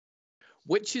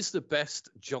Which is the best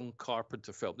John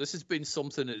Carpenter film? This has been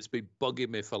something that's been bugging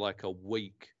me for like a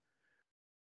week.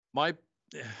 We'll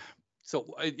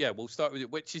start with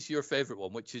it. Which is your favorite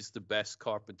one? Which is the best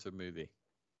Carpenter movie?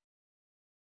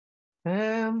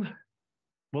 Well,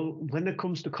 when it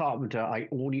comes to Carpenter, I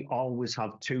only always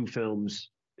have two films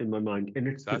in my mind, and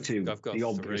it's the two, the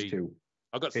obvious two.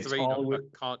 I've got three. I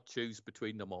can't choose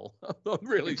between them all. I'm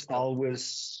really It's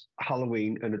always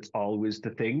Halloween, and it's always The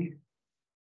Thing.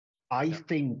 I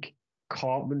think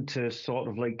Carpenter sort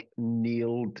of like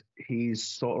nailed his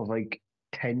sort of like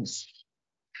tense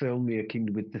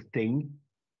filmmaking with The Thing,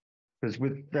 because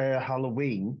with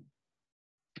Halloween,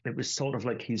 it was sort of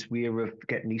like his way of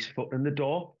getting his foot in the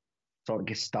door, sort of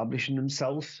establishing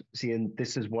himself, saying,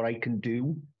 this is what I can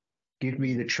do. Give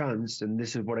me the chance, and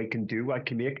this is what I can do. I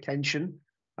can make tension.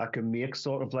 I can make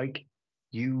sort of like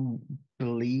you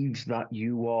believe that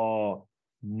you are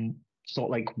sort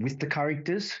of like with the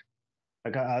characters.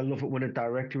 Like I love it when a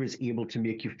director is able to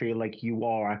make you feel like you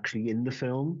are actually in the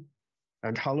film.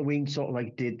 And Halloween sort of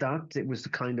like did that. It was the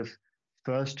kind of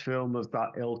first film of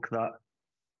that ilk that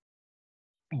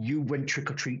you went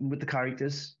trick-or-treating with the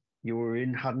characters. You were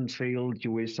in Haddonfield.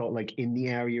 You were sort of like in the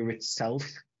area itself.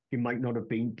 You might not have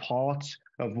been part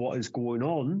of what is going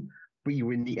on, but you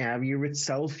were in the area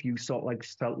itself. You sort of like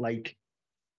felt like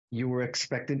you were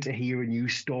expecting to hear a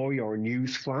news story or a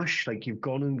news flash. Like you've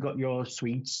gone and got your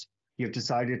sweets. You've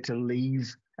decided to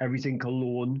leave everything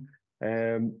alone.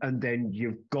 And then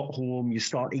you've got home, you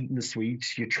start eating the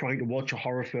sweets, you're trying to watch a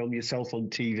horror film yourself on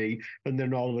TV, and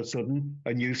then all of a sudden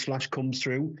a news flash comes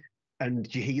through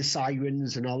and you hear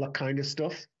sirens and all that kind of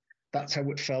stuff. That's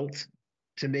how it felt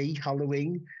to me,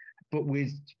 Halloween. But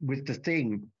with The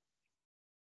Thing,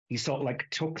 he sort of like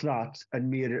took that and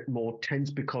made it more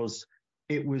tense because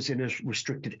it was in a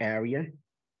restricted area.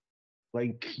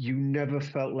 Like you never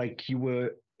felt like you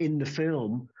were in the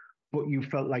film, but you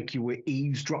felt like you were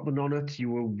eavesdropping on it. You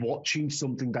were watching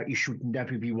something that you should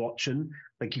never be watching.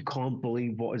 Like you can't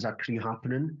believe what is actually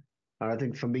happening. And I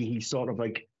think for me, he sort of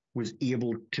like was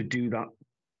able to do that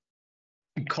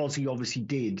because he obviously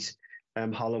did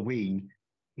Halloween.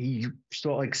 He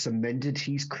sort of like cemented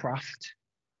his craft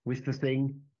with The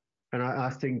Thing. And I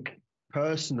think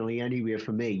personally, anyway,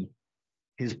 for me,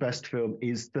 his best film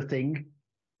is The Thing,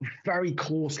 very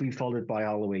closely followed by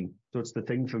Halloween. So it's The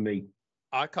Thing for me.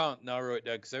 I can't narrow it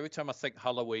down because every time I think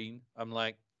Halloween, I'm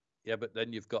like, yeah, but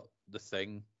then you've got The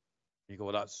Thing. You go,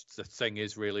 well, The Thing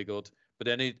is really good. But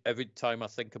then every time I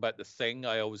think about The Thing,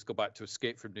 I always go back to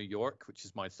Escape from New York, which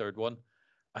is my third one.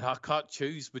 And I can't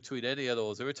choose between any of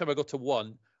those. Every time I go to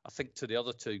one, I think to the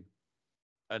other two.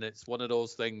 And it's one of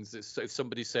those things. If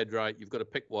somebody said, right, you've got to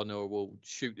pick one or we'll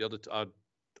shoot the other two,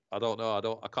 I don't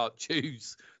know. I can't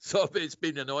choose. So it's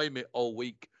been annoying me all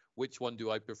week. Which one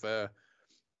do I prefer?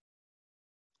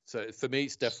 So for me,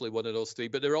 it's definitely one of those three,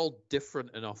 but they're all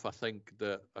different enough, I think,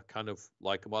 that I kind of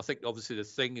like them. I think, obviously, The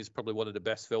Thing is probably one of the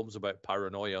best films about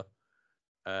paranoia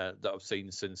that I've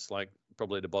seen since, like,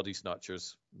 probably the Body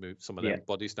Snatchers, some of them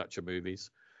Body Snatcher movies.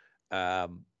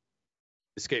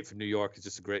 Escape from New York is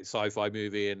just a great sci-fi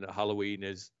movie, and Halloween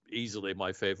is easily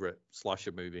my favorite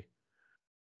slasher movie.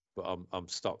 But I'm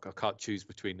stuck. I can't choose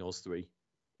between those three.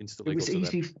 Instantly,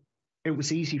 it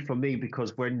was easy for me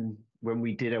because when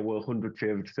we did our 100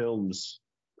 favorite films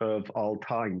of all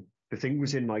time, The Thing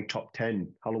was in my top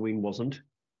 10. Halloween wasn't.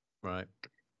 Right.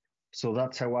 So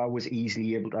that's how I was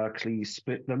easily able to actually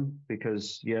split them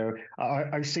because,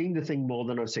 I've seen The Thing more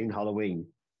than I've seen Halloween.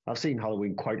 I've seen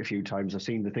Halloween quite a few times. I've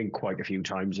seen The Thing quite a few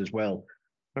times as well.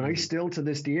 And I still, to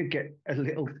this day, get a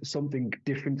little something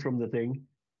different from The Thing.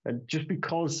 And just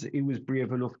because he was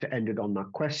brave enough to end it on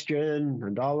that question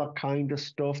and all that kind of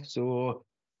stuff. So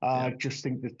I just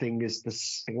think The Thing is the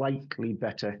slightly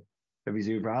better of his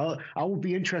oeuvre. I would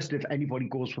be interested if anybody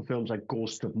goes for films like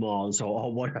Ghost of Mars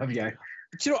or what have you.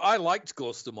 Do you know, I liked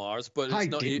Ghost of Mars, but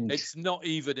it's not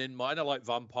even in mine. I like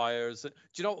vampires. Do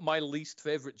you know what my least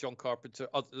favorite John Carpenter?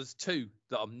 There's two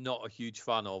that I'm not a huge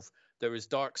fan of. There is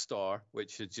Dark Star,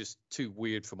 which is just too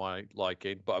weird for my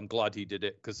liking, but I'm glad he did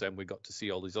it because then we got to see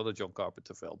all these other John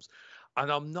Carpenter films.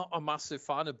 And I'm not a massive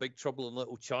fan of Big Trouble in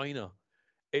Little China.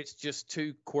 It's just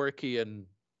too quirky and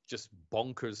just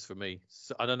bonkers for me.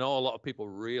 So, and I know a lot of people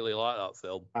really like that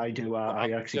film. I do.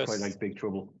 I actually quite like Big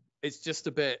Trouble. It's just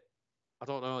a bit, I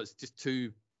don't know, it's just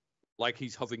too, like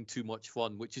he's having too much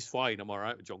fun, which is fine. I'm all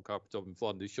right with John Carpenter having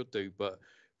fun. They should do. But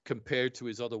compared to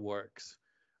his other works,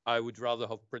 I would rather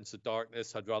have Prince of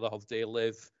Darkness. I'd rather have They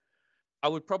Live. I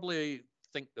would probably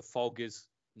think The Fog is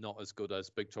not as good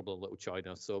as Big Trouble in Little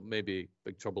China. So maybe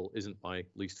Big Trouble isn't my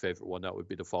least favorite one. That would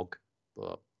be The Fog.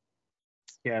 But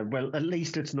Yeah, well, at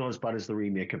least it's not as bad as the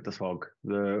remake of The Fog.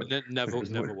 Never, Because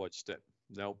never watched it.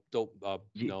 No, don't.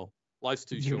 you, No, life's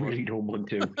too you short. really don't want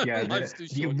to. Yeah, Life's too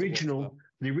short to watch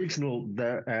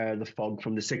that. The Fog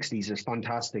from the '60s is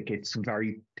fantastic. It's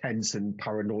very tense and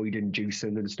paranoid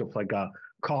inducing and stuff like that.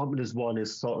 Carpenter's one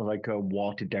is sort of like a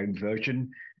watered down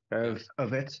version Yeah,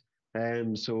 of it.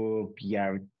 So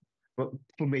yeah, but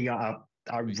for me, I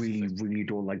I used to really, think. really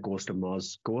don't like Ghost of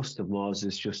Mars. Ghost of Mars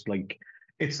is just like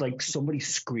it's like somebody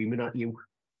screaming at you.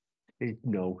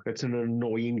 No, it's an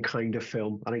annoying kind of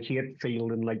film, and I hate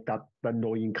feeling like that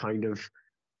annoying kind of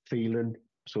feeling.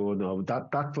 So no,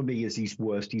 that for me is his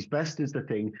worst. His best is The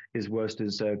Thing. His worst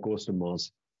is Ghost of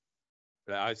Mars.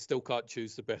 I still can't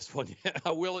choose the best one yet.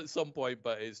 I will at some point,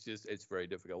 but it's very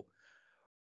difficult.